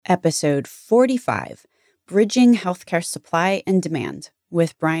Episode 45, Bridging Healthcare Supply and Demand,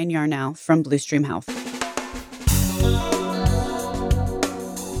 with Brian Yarnell from Bluestream Health.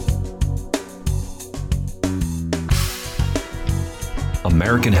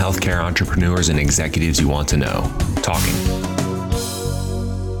 American healthcare entrepreneurs and executives you want to know. Talking.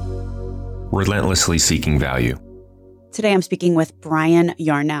 Relentlessly seeking value. Today I'm speaking with Brian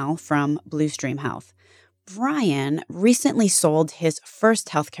Yarnell from Bluestream Health. Brian recently sold his first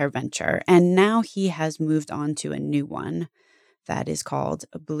healthcare venture, and now he has moved on to a new one that is called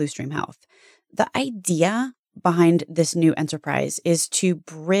Bluestream Health. The idea behind this new enterprise is to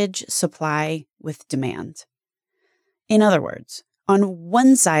bridge supply with demand. In other words, on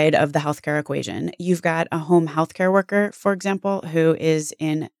one side of the healthcare equation, you've got a home healthcare worker, for example, who is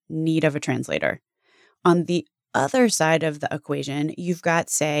in need of a translator. On the other side of the equation, you've got,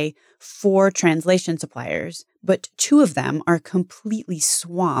 say, 4 translation suppliers, but 2 of them are completely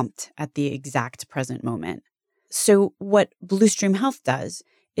swamped at the exact present moment. So what Bluestream Health does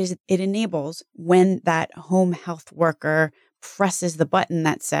is it enables when that home health worker presses the button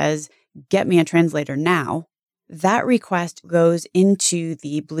that says, "Get me a translator now," that request goes into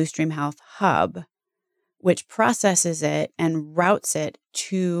the Bluestream Health hub, which processes it and routes it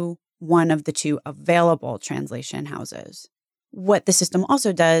to one of the 2 available translation houses. What the system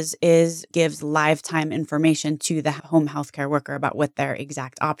also does is gives live time information to the home healthcare worker about what their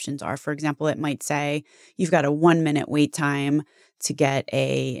exact options are. For example, it might say you've got a 1-minute wait time to get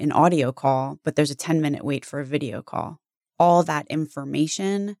an audio call, but there's a 10-minute wait for a video call. All that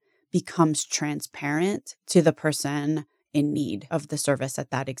information becomes transparent to the person in need of the service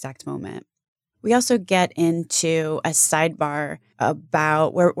at that exact moment. We also get into a sidebar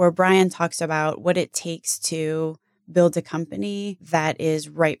about where Brian talks about what it takes to build a company that is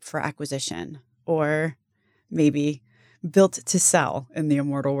ripe for acquisition, or maybe built to sell, in the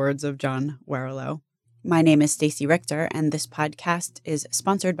immortal words of John Warrillow. My name is Stacey Richter, and this podcast is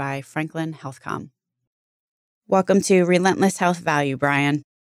sponsored by Franklin HealthCom. Welcome to Relentless Health Value, Brian.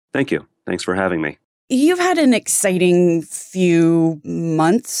 Thank you. Thanks for having me. You've had an exciting few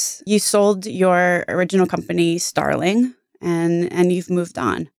months. You sold your original company, Starling, and you've moved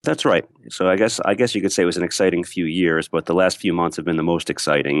on. That's right. So I guess you could say it was an exciting few years, but the last few months have been the most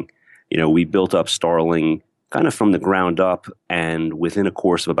exciting. We built up Starling kind of from the ground up, and within a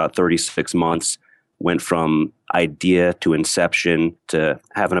course of about 36 months, went from idea to inception to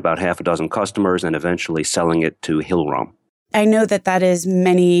having about half a dozen customers and eventually selling it to Hillrom. I know that is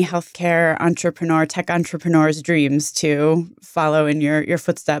many healthcare tech entrepreneurs' dreams to follow in your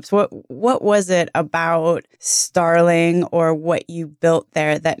footsteps. What was it about Starling or what you built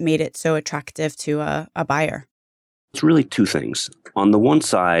there that made it so attractive to a buyer? It's really 2 things. On the one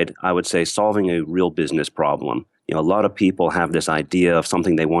side, I would say solving a real business problem. A lot of people have this idea of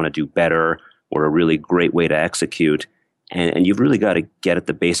something they want to do better or a really great way to execute, and you've really got to get at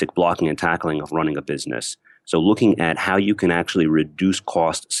the basic blocking and tackling of running a business. So looking at how you can actually reduce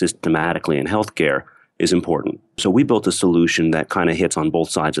costs systematically in healthcare is important. So we built a solution that kind of hits on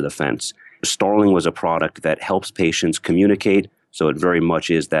both sides of the fence. Starling was a product that helps patients communicate, so it very much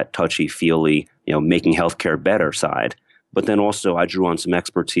is that touchy-feely, making healthcare better side. But then also I drew on some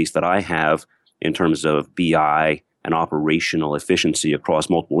expertise that I have in terms of BI and operational efficiency across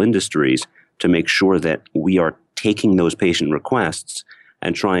multiple industries to make sure that we are taking those patient requests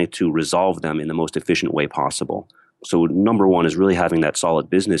and trying to resolve them in the most efficient way possible. So number one is really having that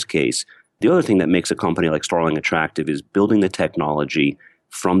solid business case. The other thing that makes a company like Starling attractive is building the technology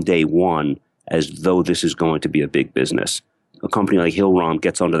from day one as though this is going to be a big business. A company like Hillrom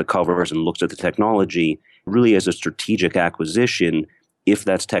gets under the covers and looks at the technology really as a strategic acquisition if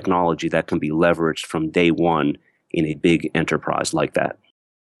that's technology that can be leveraged from day one in a big enterprise like that.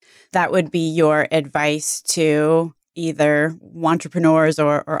 That would be your advice to either entrepreneurs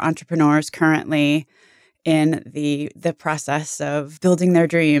or entrepreneurs currently in the process of building their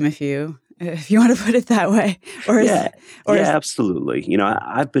dream, if you want to put it that way. Absolutely.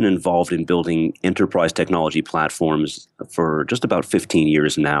 I've been involved in building enterprise technology platforms for just about 15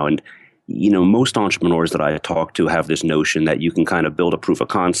 years now. And, most entrepreneurs that I talk to have this notion that you can kind of build a proof of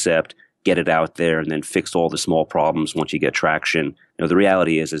concept, get it out there, and then fix all the small problems once you get traction. The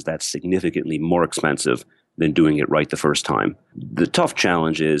reality is that's significantly more expensive than doing it right the first time. The tough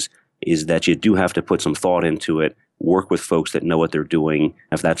challenge is that you do have to put some thought into it, work with folks that know what they're doing.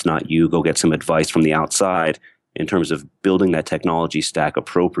 If that's not you, go get some advice from the outside in terms of building that technology stack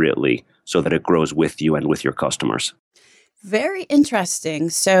appropriately so that it grows with you and with your customers. Very interesting.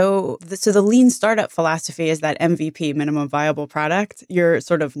 So the lean startup philosophy is that MVP, minimum viable product. You're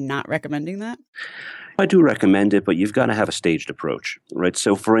sort of not recommending that? I do recommend it, but you've got to have a staged approach, right?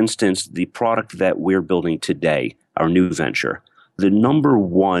 So, for instance, the product that we're building today, our new venture, the number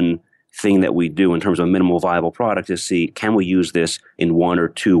one thing that we do in terms of a minimal viable product is see, can we use this in one or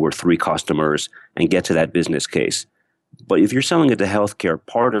two or three customers and get to that business case? But if you're selling it to healthcare,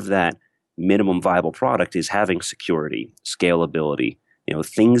 part of that minimum viable product is having security, scalability,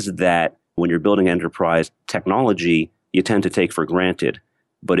 things that when you're building enterprise technology, you tend to take for granted.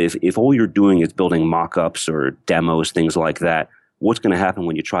 But if all you're doing is building mock-ups or demos, things like that, what's going to happen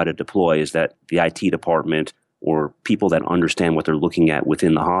when you try to deploy is that the IT department or people that understand what they're looking at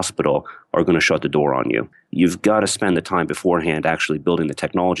within the hospital are going to shut the door on you. You've got to spend the time beforehand actually building the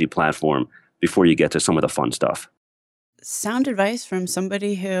technology platform before you get to some of the fun stuff. Sound advice from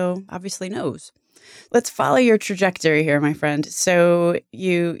somebody who obviously knows. Let's follow your trajectory here, my friend. So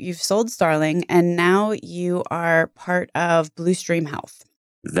you've sold Starling, and now you are part of Bluestream Health.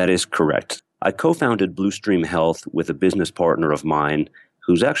 That is correct. I co-founded Bluestream Health with a business partner of mine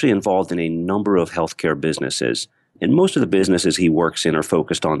who's actually involved in a number of healthcare businesses. And most of the businesses he works in are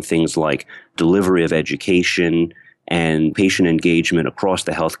focused on things like delivery of education and patient engagement across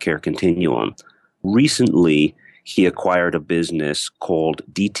the healthcare continuum. Recently, he acquired a business called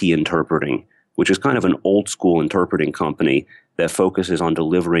DT Interpreting, which is kind of an old school interpreting company that focuses on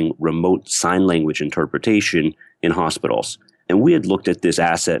delivering remote sign language interpretation in hospitals. And we had looked at this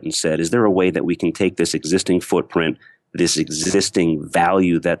asset and said, is there a way that we can take this existing footprint, this existing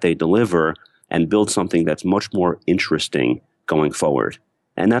value that they deliver, and build something that's much more interesting going forward?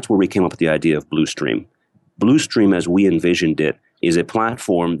 And that's where we came up with the idea of Bluestream. Bluestream, as we envisioned it, is a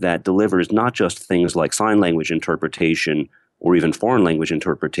platform that delivers not just things like sign language interpretation or even foreign language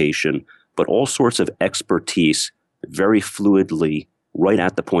interpretation, but all sorts of expertise very fluidly right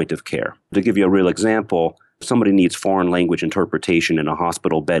at the point of care. To give you a real example, if somebody needs foreign language interpretation in a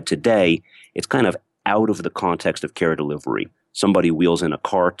hospital bed today, it's kind of out of the context of care delivery. Somebody wheels in a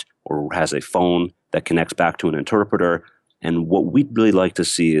cart or has a phone that connects back to an interpreter. And what we'd really like to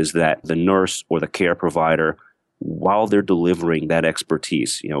see is that the nurse or the care provider, while they're delivering that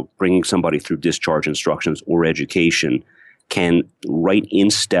expertise, bringing somebody through discharge instructions or education, can right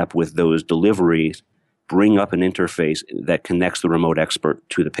in step with those deliveries, bring up an interface that connects the remote expert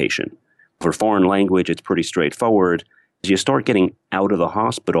to the patient. For foreign language, it's pretty straightforward. As you start getting out of the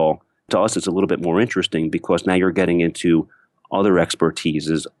hospital, to us, it's a little bit more interesting because now you're getting into other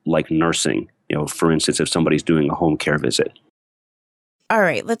expertises like nursing. For instance, if somebody's doing a home care visit. All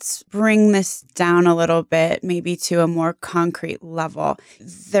right, let's bring this down a little bit, maybe to a more concrete level.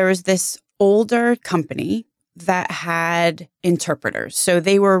 There was this older company that had interpreters. So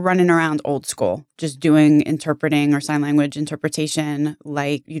they were running around old school, just doing interpreting or sign language interpretation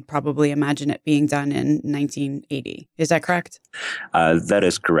like you'd probably imagine it being done in 1980. Is that correct? That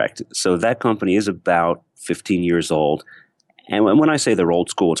is correct. So that company is about 15 years old. And when I say they're old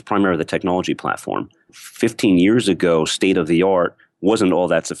school, it's primarily the technology platform. 15 years ago, state of the art wasn't all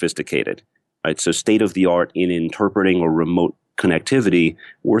that sophisticated, right? So state of the art in interpreting or remote connectivity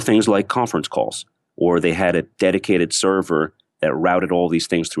were things like conference calls, or they had a dedicated server that routed all these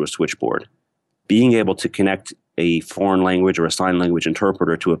things through a switchboard. Being able to connect a foreign language or a sign language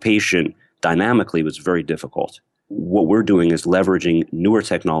interpreter to a patient dynamically was very difficult. What we're doing is leveraging newer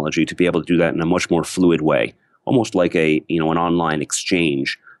technology to be able to do that in a much more fluid way, almost like an online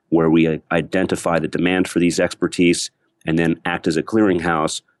exchange where we identify the demand for these expertise and then act as a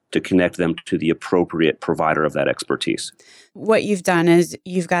clearinghouse to connect them to the appropriate provider of that expertise. What you've done is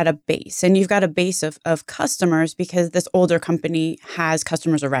you've got a base, and you've got a base of customers because this older company has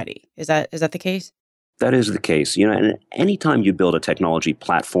customers already. Is that the case? That is the case. And anytime you build a technology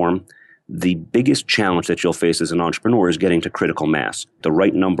platform, the biggest challenge that you'll face as an entrepreneur is getting to critical mass, the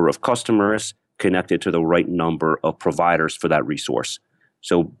right number of customers connected to the right number of providers for that resource.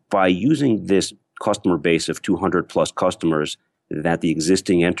 So by using this customer base of 200 plus customers that the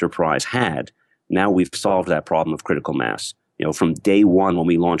existing enterprise had, now we've solved that problem of critical mass. From day one when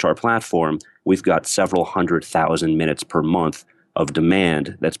we launch our platform, we've got several 100,000 minutes per month of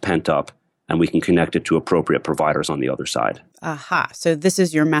demand that's pent up, and we can connect it to appropriate providers on the other side. Aha. So this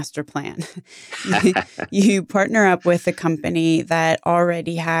is your master plan. You partner up with a company that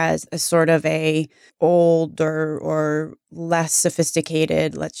already has a sort of a older or less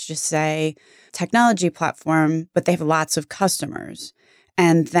sophisticated, let's just say, technology platform, but they have lots of customers.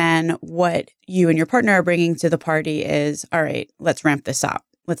 And then what you and your partner are bringing to the party is, all right, let's ramp this up.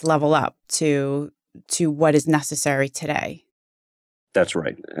 Let's level up to what is necessary today. That's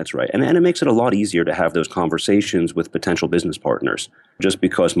right. That's right. And it makes it a lot easier to have those conversations with potential business partners. Just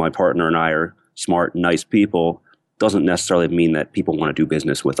because my partner and I are smart, nice people doesn't necessarily mean that people want to do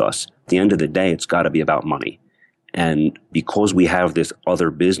business with us. At the end of the day, it's got to be about money. And because we have this other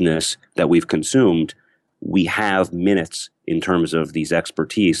business that we've consumed, we have minutes in terms of these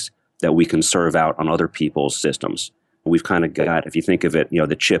expertise that we can serve out on other people's systems. We've kind of got, if you think of it,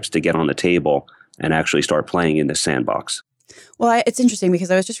 the chips to get on the table and actually start playing in this sandbox. Well, it's interesting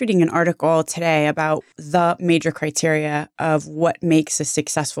because I was just reading an article today about the major criteria of what makes a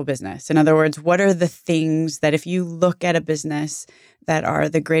successful business. In other words, what are the things that if you look at a business that are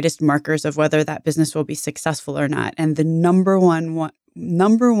the greatest markers of whether that business will be successful or not? And the number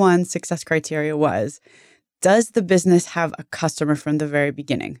one success criteria was, does the business have a customer from the very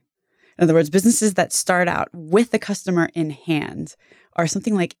beginning? In other words, businesses that start out with the customer in hand are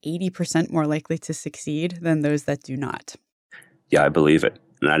something like 80% more likely to succeed than those that do not. Yeah, I believe it.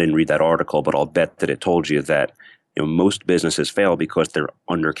 And I didn't read that article, but I'll bet that it told you that most businesses fail because they're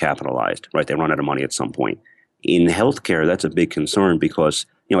undercapitalized, right? They run out of money at some point. In healthcare, that's a big concern because,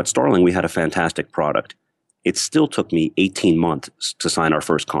 at Starling, we had a fantastic product. It still took me 18 months to sign our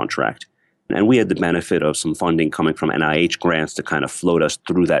first contract. And we had the benefit of some funding coming from NIH grants to kind of float us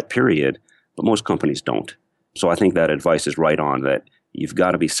through that period, but most companies don't. So I think that advice is right on, that you've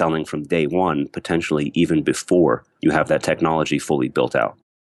got to be selling from day one, potentially even before you have that technology fully built out.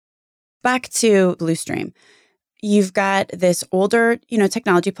 Back to Bluestream. You've got this older,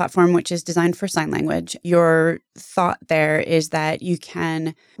 technology platform, which is designed for sign language. Your thought there is that you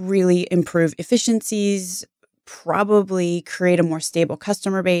can really improve efficiencies, probably create a more stable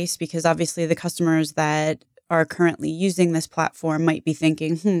customer base, because obviously the customers that are currently using this platform might be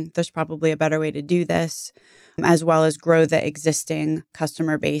thinking, there's probably a better way to do this, as well as grow the existing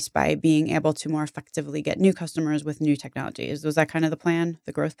customer base by being able to more effectively get new customers with new technologies. Was that kind of the plan,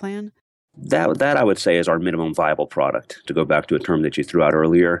 the growth plan? That I would say is our minimum viable product, to go back to a term that you threw out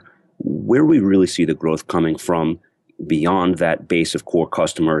earlier. Where we really see the growth coming from beyond that base of core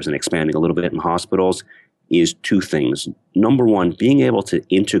customers and expanding a little bit in hospitals is two things. Number one, being able to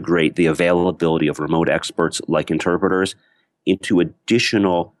integrate the availability of remote experts like interpreters into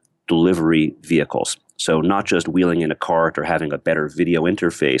additional delivery vehicles. So not just wheeling in a cart or having a better video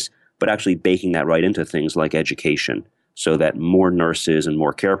interface, but actually baking that right into things like education, so that more nurses and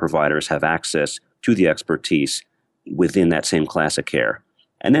more care providers have access to the expertise within that same class of care.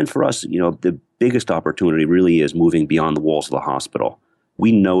 And then for us, the biggest opportunity really is moving beyond the walls of the hospital.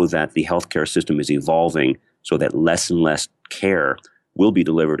 We know that the healthcare system is evolving so that less and less care will be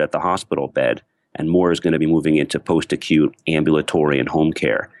delivered at the hospital bed, and more is going to be moving into post-acute, ambulatory, and home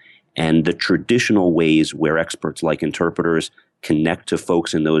care. And the traditional ways where experts like interpreters connect to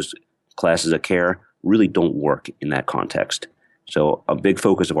folks in those classes of care really don't work in that context. So a big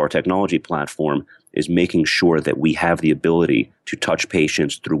focus of our technology platform is making sure that we have the ability to touch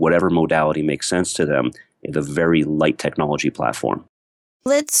patients through whatever modality makes sense to them in a very light technology platform.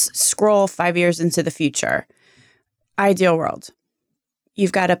 Let's scroll 5 years into the future. Ideal world.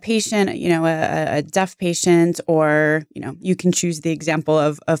 You've got a patient, a deaf patient, or, you can choose the example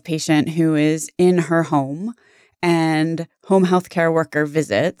of patient who is in her home and home healthcare worker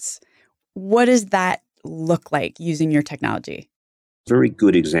visits. What does that look like using your technology? Very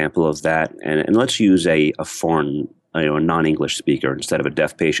good example of that. And let's use a foreign, a non-English speaker instead of a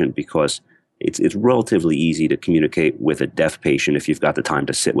deaf patient, because it's relatively easy to communicate with a deaf patient if you've got the time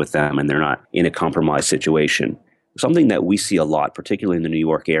to sit with them and they're not in a compromised situation. Something that we see a lot, particularly in the New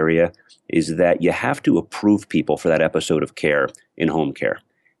York area, is that you have to approve people for that episode of care in home care.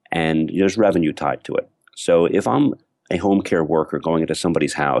 And there's revenue tied to it. So if I'm a home care worker going into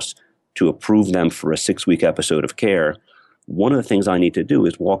somebody's house to approve them for a 6-week episode of care, one of the things I need to do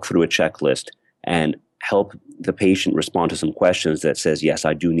is walk through a checklist and help the patient respond to some questions that says, yes,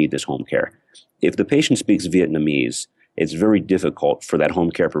 I do need this home care. If the patient speaks Vietnamese, it's very difficult for that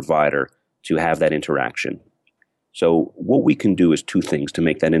home care provider to have that interaction. So what we can do is two things to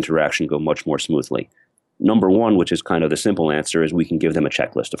make that interaction go much more smoothly. Number one, which is kind of the simple answer, is we can give them a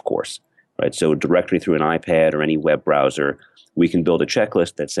checklist, of course, right? So directly through an iPad or any web browser, we can build a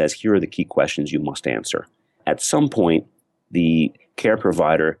checklist that says, here are the key questions you must answer. At some point, the care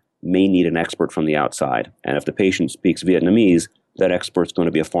provider may need an expert from the outside. And if the patient speaks Vietnamese, that expert's going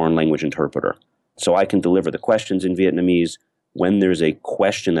to be a foreign language interpreter. So I can deliver the questions in Vietnamese. When there's a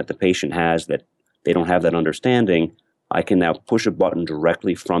question that the patient has that they don't have that understanding, I can now push a button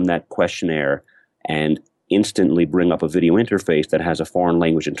directly from that questionnaire and instantly bring up a video interface that has a foreign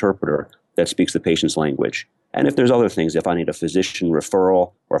language interpreter that speaks the patient's language. And if there's other things, if I need a physician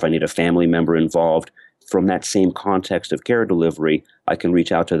referral or if I need a family member involved, from that same context of care delivery, I can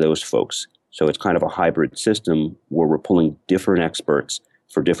reach out to those folks. So it's kind of a hybrid system where we're pulling different experts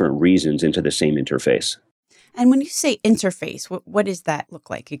for different reasons into the same interface. And when you say interface, what does that look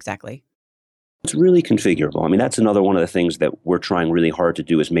like exactly? It's really configurable. I mean, that's another one of the things that we're trying really hard to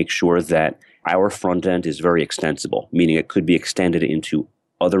do is make sure that our front end is very extensible, meaning it could be extended into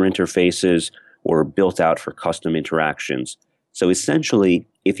other interfaces or built out for custom interactions. So essentially,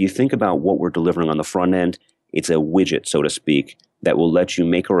 if you think about what we're delivering on the front end, it's a widget, so to speak, that will let you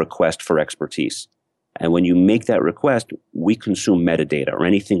make a request for expertise. And when you make that request, we consume metadata or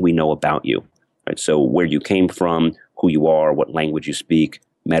anything we know about you. Right? So where you came from, who you are, what language you speak,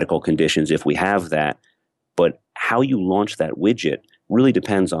 medical conditions, if we have that. But how you launch that widget really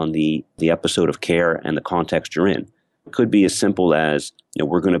depends on the episode of care and the context you're in. It could be as simple as,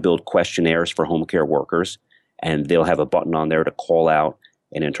 we're going to build questionnaires for home care workers, and they'll have a button on there to call out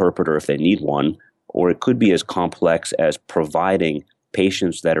an interpreter if they need one. Or it could be as complex as providing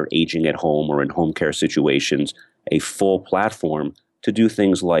patients that are aging at home or in home care situations a full platform to do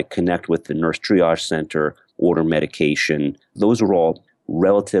things like connect with the nurse triage center, order medication. Those are all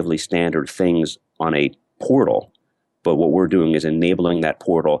relatively standard things on a portal. But what we're doing is enabling that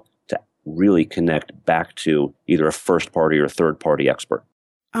portal to really connect back to either a first party or third party expert.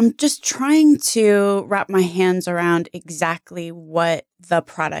 I'm just trying to wrap my hands around exactly what the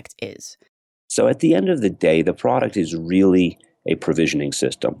product is. So at the end of the day, the product is really a provisioning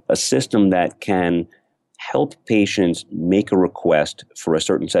system, a system that can help patients make a request for a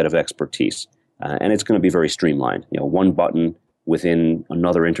certain set of expertise. And it's going to be very streamlined. One button within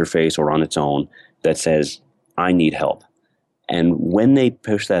another interface or on its own that says, I need help. And when they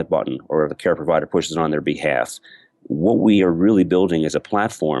push that button or the care provider pushes it on their behalf, what we are really building is a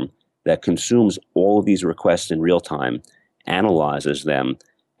platform that consumes all of these requests in real time, analyzes them,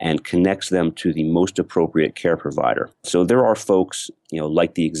 and connects them to the most appropriate care provider. So there are folks,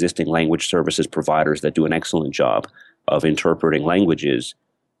 like the existing language services providers that do an excellent job of interpreting languages.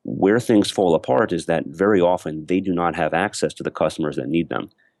 Where things fall apart is that very often they do not have access to the customers that need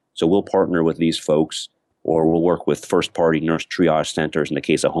them. So we'll partner with these folks, or we'll work with first-party nurse triage centers in the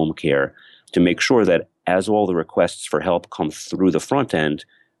case of home care to make sure that as all the requests for help come through the front end,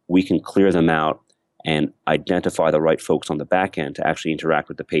 we can clear them out and identify the right folks on the back end to actually interact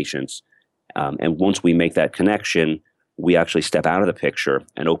with the patients. And once we make that connection, we actually step out of the picture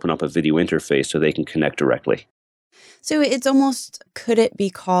and open up a video interface so they can connect directly. So it's almost, could it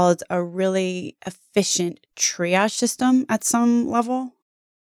be called a really efficient triage system at some level?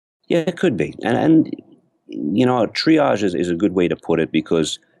 Yeah, it could be. And triage is a good way to put it,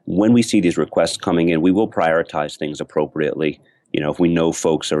 because when we see these requests coming in, we will prioritize things appropriately. If we know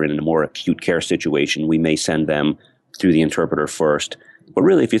folks are in a more acute care situation, we may send them through the interpreter first. But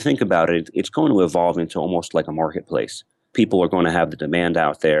really, if you think about it, it's going to evolve into almost like a marketplace. People are going to have the demand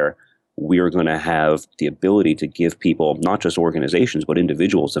out there. We are going to have the ability to give people, not just organizations, but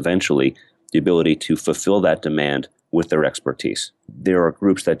individuals eventually, the ability to fulfill that demand with their expertise. There are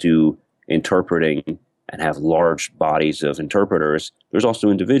groups that do interpreting and have large bodies of interpreters. There's also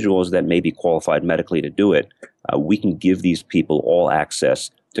individuals that may be qualified medically to do it. We can give these people all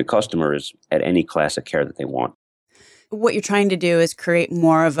access to customers at any class of care that they want. What you're trying to do is create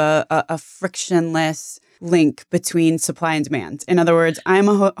more of a frictionless link between supply and demand. In other words, I'm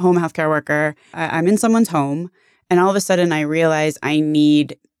a home healthcare worker. I'm in someone's home, and all of a sudden I realize I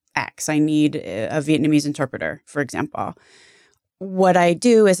need X. I need a Vietnamese interpreter, for example. What I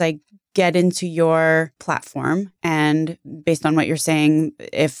do is I get into your platform, and based on what you're saying,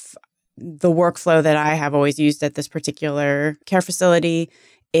 if the workflow that I have always used at this particular care facility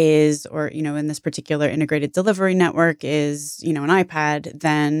is, or, in this particular integrated delivery network is, an iPad,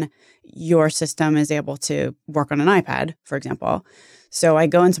 then your system is able to work on an iPad, for example. So I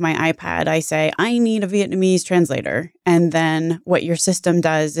go into my iPad, I say, I need a Vietnamese translator. And then what your system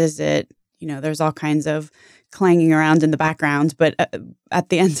does is there's all kinds of clanging around in the background. But at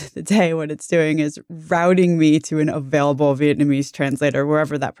the end of the day, what it's doing is routing me to an available Vietnamese translator,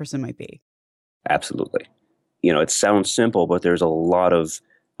 wherever that person might be. Absolutely. It sounds simple, but there's a lot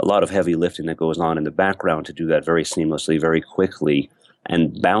of heavy lifting that goes on in the background to do that very seamlessly, very quickly,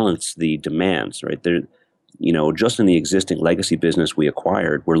 and balance the demands, right? There, just in the existing legacy business we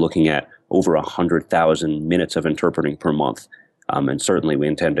acquired, we're looking at over 100,000 minutes of interpreting per month. And certainly we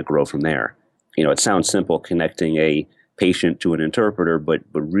intend to grow from there. It sounds simple connecting a patient to an interpreter, but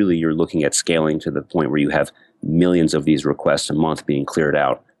really you're looking at scaling to the point where you have millions of these requests a month being cleared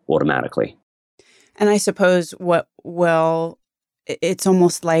out automatically. And I suppose it's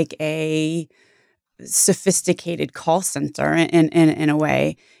almost like a sophisticated call center in a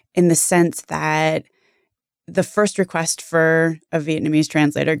way, in the sense that the first request for a Vietnamese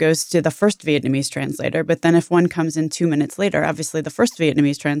translator goes to the first Vietnamese translator. But then if one comes in 2 minutes later, obviously the first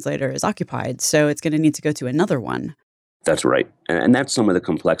Vietnamese translator is occupied. So it's going to need to go to another one. That's right. And that's some of the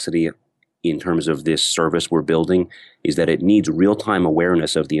complexity in terms of this service we're building, is that it needs real-time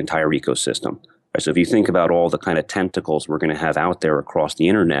awareness of the entire ecosystem. Right? So if you think about all the kind of tentacles we're going to have out there across the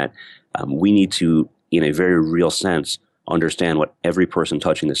internet, we need to, in a very real sense, understand what every person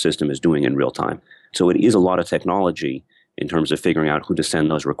touching the system is doing in real time. So it is a lot of technology in terms of figuring out who to send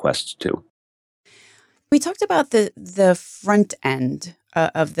those requests to. We talked about the front end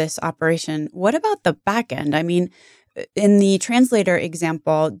of this operation. What about the back end? I mean, in the translator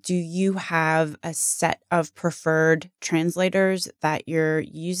example, do you have a set of preferred translators that you're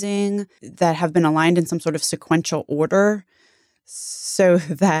using that have been aligned in some sort of sequential order so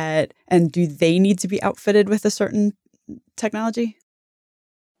that, and do they need to be outfitted with a certain technology?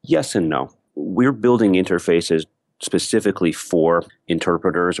 Yes and no. We're building interfaces specifically for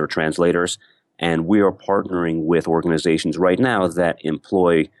interpreters or translators, and we are partnering with organizations right now that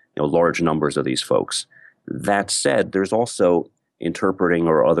employ large numbers of these folks. That said, there's also interpreting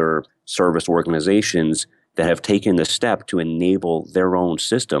or other service organizations that have taken the step to enable their own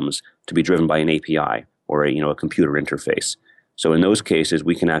systems to be driven by an API or a computer interface. So in those cases,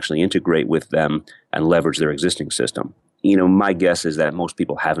 we can actually integrate with them and leverage their existing system. My guess is that most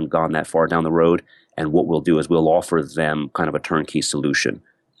people haven't gone that far down the road, and what we'll do is we'll offer them kind of a turnkey solution.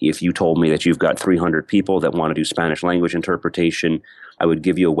 If you told me that you've got 300 people that want to do Spanish language interpretation, I would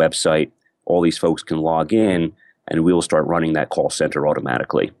give you a website. All these folks can log in, and we will start running that call center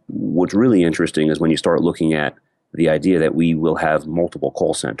automatically. What's really interesting is when you start looking at the idea that we will have multiple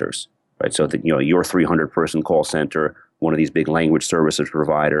call centers, right? So that your 300-person call center, one of these big language services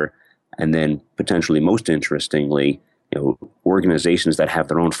provider, and then potentially most interestingly, organizations that have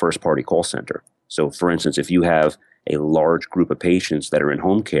their own first-party call center. So, for instance, if you have a large group of patients that are in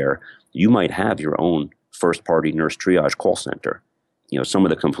home care, you might have your own first-party nurse triage call center. Some of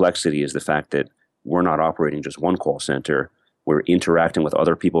the complexity is the fact that we're not operating just one call center. We're interacting with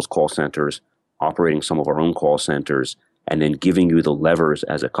other people's call centers, operating some of our own call centers, and then giving you the levers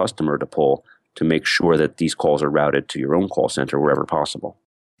as a customer to pull to make sure that these calls are routed to your own call center wherever possible.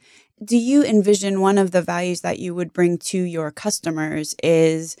 Do you envision one of the values that you would bring to your customers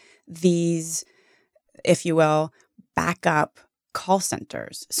is these, if you will, backup call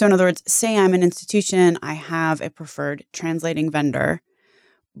centers? So in other words, say I'm an institution, I have a preferred translating vendor,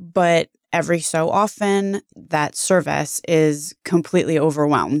 but every so often that service is completely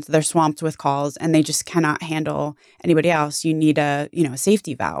overwhelmed. They're swamped with calls and they just cannot handle anybody else. You need a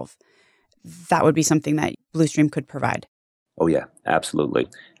safety valve. That would be something that Bluestream could provide. Oh, yeah, absolutely.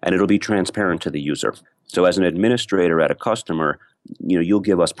 And it'll be transparent to the user. So as an administrator at a customer, you'll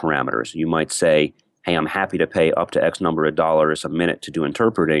give us parameters. You might say, hey, I'm happy to pay up to X number of dollars a minute to do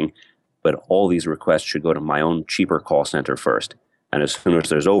interpreting, but all these requests should go to my own cheaper call center first. And as soon as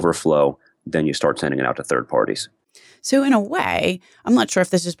there's overflow, then you start sending it out to third parties. So in a way, I'm not sure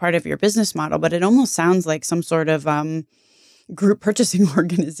if this is part of your business model, but it almost sounds like some sort of group purchasing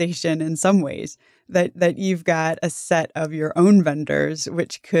organization in some ways, that you've got a set of your own vendors,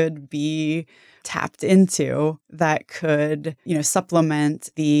 which could be tapped into, that could, supplement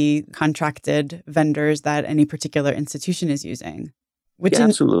the contracted vendors that any particular institution is using. Which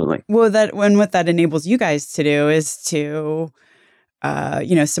absolutely. What that enables you guys to do is to,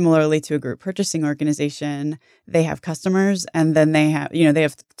 similarly to a group purchasing organization, they have customers, and then they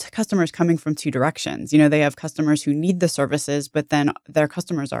have customers coming from two directions. They have customers who need the services, but then their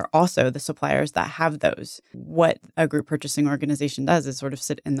customers are also the suppliers that have those. What a group purchasing organization does is sort of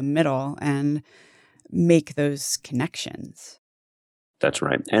sit in the middle and make those connections. That's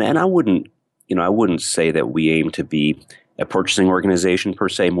right. And I wouldn't say that we aim to be a purchasing organization per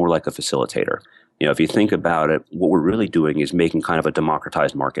se, more like a facilitator. If you think about it, what we're really doing is making kind of a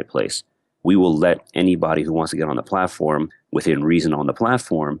democratized marketplace. We will let anybody who wants to get on the platform within reason on the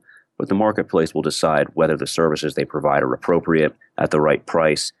platform, but the marketplace will decide whether the services they provide are appropriate at the right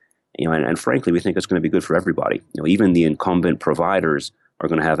price. And frankly, we think it's going to be good for everybody. Even the incumbent providers are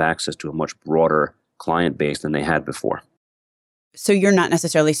going to have access to a much broader client base than they had before. So you're not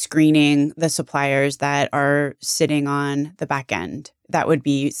necessarily screening the suppliers that are sitting on the back end. That would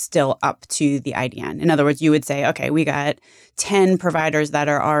be still up to the IDN. In other words, you would say, okay, we got 10 providers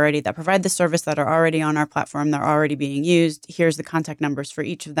that provide the service that are already on our platform. They're already being used. Here's the contact numbers for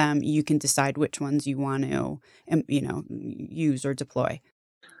each of them. You can decide which ones you want to, use or deploy.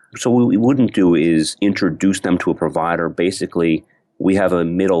 So what we wouldn't do is introduce them to a provider. Basically, we have a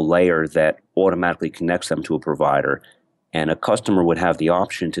middle layer that automatically connects them to a provider. And a customer would have the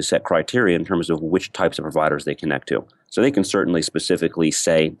option to set criteria in terms of which types of providers they connect to. So they can certainly specifically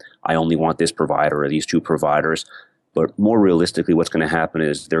say, I only want this provider or these two providers. But more realistically, what's going to happen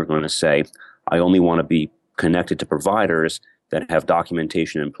is they're going to say, I only want to be connected to providers that have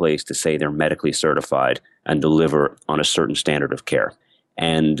documentation in place to say they're medically certified and deliver on a certain standard of care.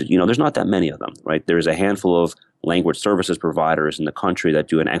 And, there's not that many of them, right? There's a handful of language services providers in the country that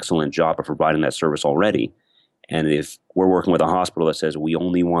do an excellent job of providing that service already. And if we're working with a hospital that says we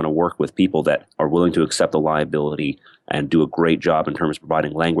only want to work with people that are willing to accept the liability and do a great job in terms of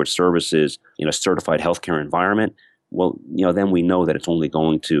providing language services in a certified healthcare environment, well, then we know that it's only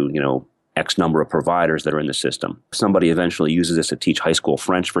going to, X number of providers that are in the system. If somebody eventually uses this to teach high school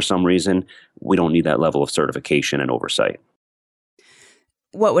French for some reason, we don't need that level of certification and oversight.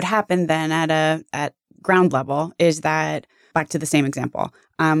 What would happen then at ground level is that, back to the same example,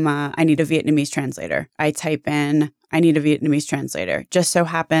 I need a Vietnamese translator. I type in, I need a Vietnamese translator. Just so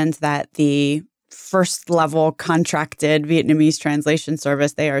happens that the first level contracted Vietnamese translation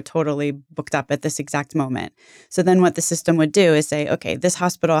service, they are totally booked up at this exact moment. So then what the system would do is say, okay, this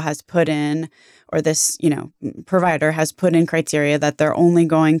hospital has put in, or this, provider has put in criteria that they're only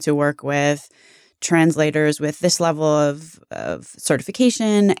going to work with translators with this level of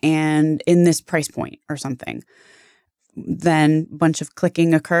certification and in this price point or something. Then a bunch of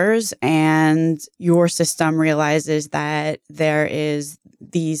clicking occurs and your system realizes that there is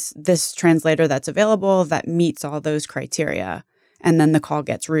this translator that's available that meets all those criteria. And then the call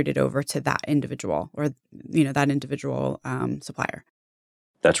gets routed over to that individual or, that individual supplier.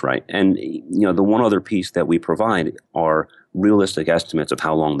 That's right. And, the one other piece that we provide are realistic estimates of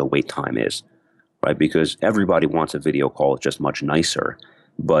how long the wait time is, right? Because everybody wants a video call. It's just much nicer.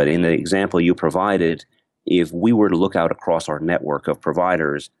 But in the example you provided, if we were to look out across our network of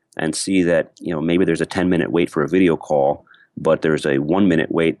providers and see that, maybe there's a 10-minute wait for a video call, but there's a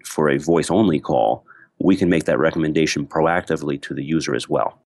 1-minute wait for a voice-only call, we can make that recommendation proactively to the user as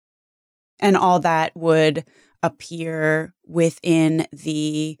well. And all that would appear within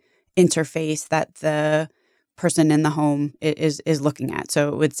the interface that the person in the home is looking at. So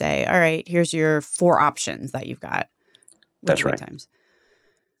it would say, all right, here's your 4 options that you've got. That's right. Times.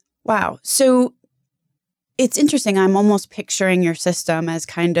 Wow. So it's interesting. I'm almost picturing your system as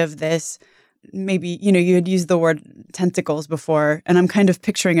kind of this, maybe, you had used the word tentacles before, and I'm kind of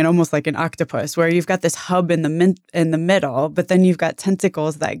picturing it almost like an octopus where you've got this hub in the middle, but then you've got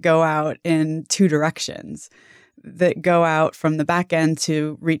tentacles that go out in 2 directions, that go out from the back end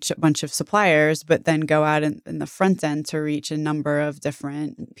to reach a bunch of suppliers, but then go out in the front end to reach a number of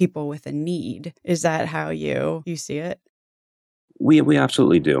different people with a need. Is that how you see it? We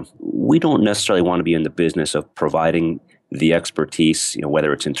absolutely do. We don't necessarily want to be in the business of providing the expertise,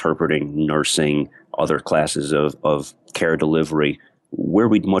 whether it's interpreting, nursing, other classes of care delivery. Where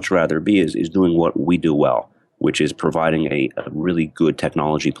we'd much rather be is doing what we do well, which is providing a really good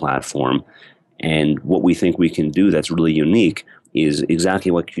technology platform. And what we think we can do that's really unique is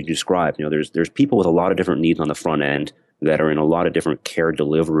exactly what you described. There's people with a lot of different needs on the front end that are in a lot of different care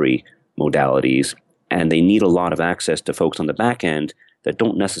delivery modalities, and they need a lot of access to folks on the back end that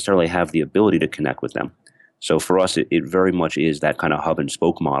don't necessarily have the ability to connect with them. So for us, it very much is that kind of hub and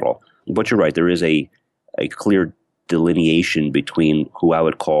spoke model. But you're right, there is a clear delineation between who I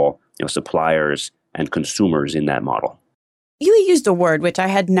would call suppliers and consumers in that model. You used a word which I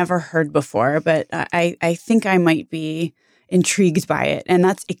had never heard before, but I think I might be intrigued by it, and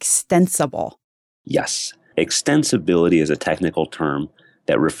that's extensible. Yes. Extensibility is a technical term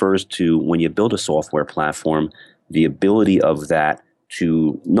that refers to when you build a software platform, the ability of that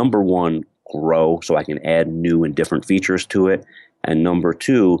to, number one, grow so I can add new and different features to it, and number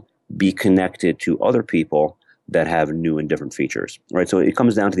two, be connected to other people that have new and different features, right? So it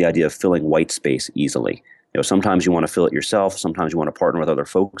comes down to the idea of filling white space easily. Sometimes you want to fill it yourself. Sometimes you want to partner with other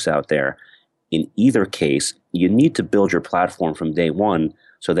folks out there. In either case, you need to build your platform from day one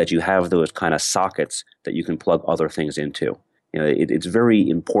so that you have those kind of sockets that you can plug other things into. It's very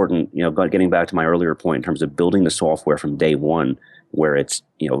important, getting back to my earlier point in terms of building the software from day one, where it's,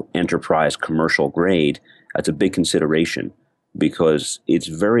 enterprise commercial grade. That's a big consideration because it's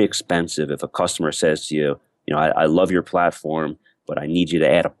very expensive if a customer says to you, I love your platform, but I need you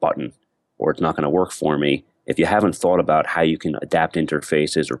to add a button, or it's not going to work for me. If you haven't thought about how you can adapt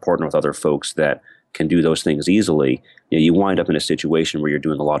interfaces or partner with other folks that can do those things easily, you wind up in a situation where you're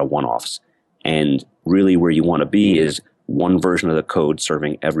doing a lot of one-offs. And really where you want to be is one version of the code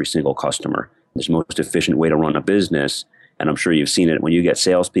serving every single customer. It's the most efficient way to run a business. And I'm sure you've seen it when you get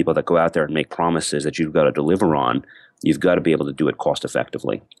salespeople that go out there and make promises that you've got to deliver on, you've got to be able to do it cost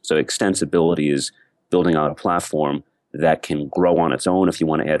effectively. So extensibility is building out a platform that can grow on its own if you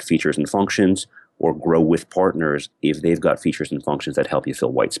want to add features and functions, or grow with partners if they've got features and functions that help you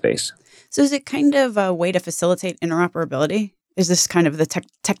fill white space. So is it kind of a way to facilitate interoperability? Is this kind of the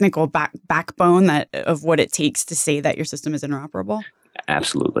technical backbone of what it takes to say that your system is interoperable?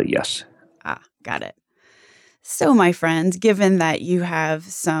 Absolutely, yes. Got it. So, my friends, given that you have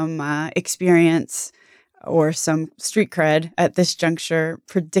some experience or some street cred at this juncture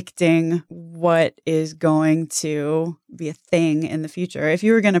predicting what is going to be a thing in the future, if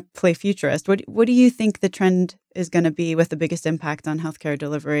you were going to play futurist, what do you think the trend is going to be with the biggest impact on healthcare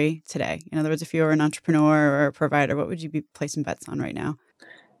delivery today? In other words, if you were an entrepreneur or a provider, what would you be placing bets on right now?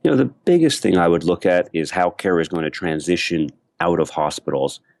 The biggest thing I would look at is how care is going to transition out of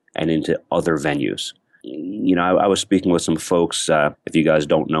hospitals and into other venues. I was speaking with some folks. If you guys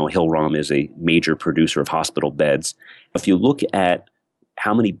don't know, Hillrom is a major producer of hospital beds. If you look at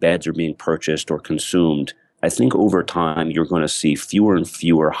how many beds are being purchased or consumed, I think over time you're going to see fewer and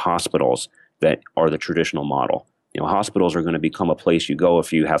fewer hospitals that are the traditional model. Hospitals are going to become a place you go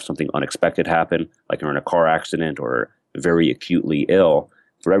if you have something unexpected happen, like you're in a car accident or very acutely ill.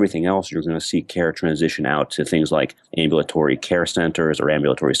 For everything else, you're going to see care transition out to things like ambulatory care centers or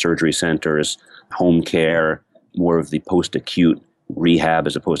ambulatory surgery centers, home care, more of the post-acute rehab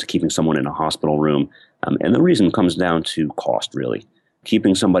as opposed to keeping someone in a hospital room. And the reason comes down to cost, really.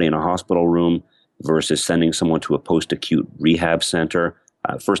 Keeping somebody in a hospital room versus sending someone to a post-acute rehab center.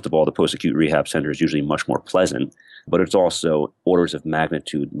 First of all, the post-acute rehab center is usually much more pleasant, but it's also orders of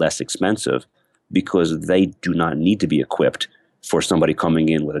magnitude less expensive because they do not need to be equipped for somebody coming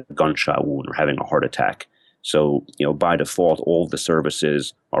in with a gunshot wound or having a heart attack. So, by default, all of the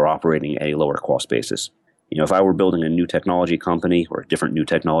services are operating at a lower cost basis. If I were building a new technology company or a different new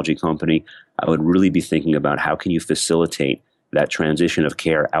technology company, I would really be thinking about how can you facilitate that transition of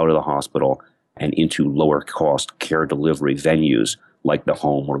care out of the hospital and into lower cost care delivery venues like the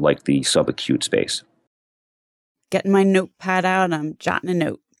home or like the subacute space. Getting my notepad out, I'm jotting a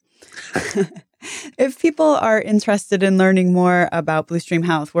note. If people are interested in learning more about Bluestream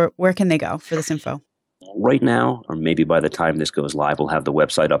Health, where can they go for this info? Right now, or maybe by the time this goes live, we'll have the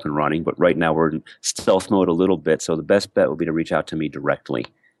website up and running. But right now, we're in stealth mode a little bit. So the best bet would be to reach out to me directly.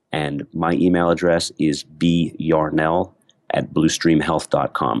 And my email address is byarnell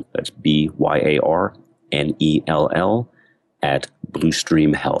 @bluestreamhealth.com. That's BYARNELL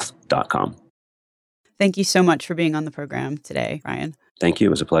 @bluestreamhealth.com. Thank you so much for being on the program today, Ryan. Thank you. It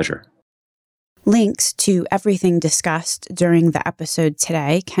was a pleasure. Links to everything discussed during the episode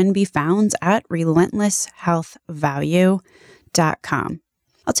today can be found at relentlesshealthvalue.com.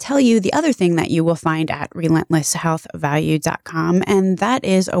 I'll tell you the other thing that you will find at relentlesshealthvalue.com, and that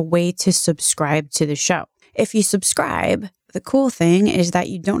is a way to subscribe to the show. If you subscribe, the cool thing is that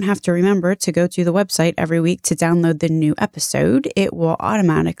you don't have to remember to go to the website every week to download the new episode. It will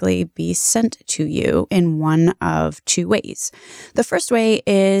automatically be sent to you in one of two ways. The first way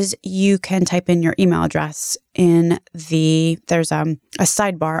is you can type in your email address there's a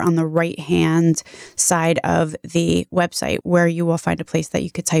sidebar on the right-hand side of the website where you will find a place that you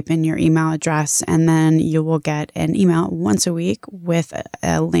could type in your email address, and then you will get an email once a week with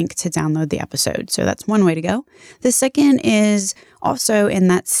a link to download the episode. So that's one way to go. The second is also in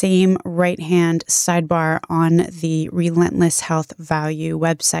that same right-hand sidebar on the Relentless Health Value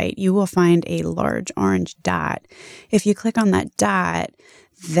website. You will find a large orange dot. If you click on that dot,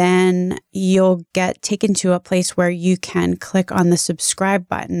 then you'll get taken to a place where you can click on the subscribe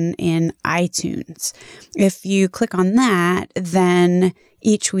button in iTunes. If you click on that, then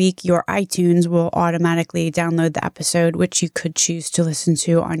each week your iTunes will automatically download the episode, which you could choose to listen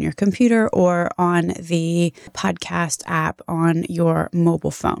to on your computer or on the podcast app on your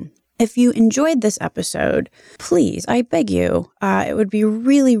mobile phone. If you enjoyed this episode, please, I beg you, it would be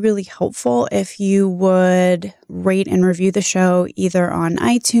really, really helpful if you would rate and review the show either on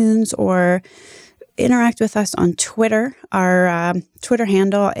iTunes or interact with us on Twitter. Our Twitter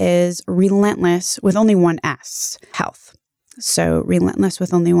handle is Relentless with only one S, Health. So Relentless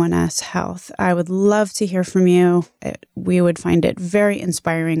with only one S, Health. I would love to hear from you. We would find it very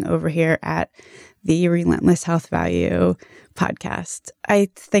inspiring over here at the Relentless Health Value podcast. I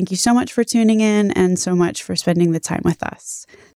thank you so much for tuning in and so much for spending the time with us.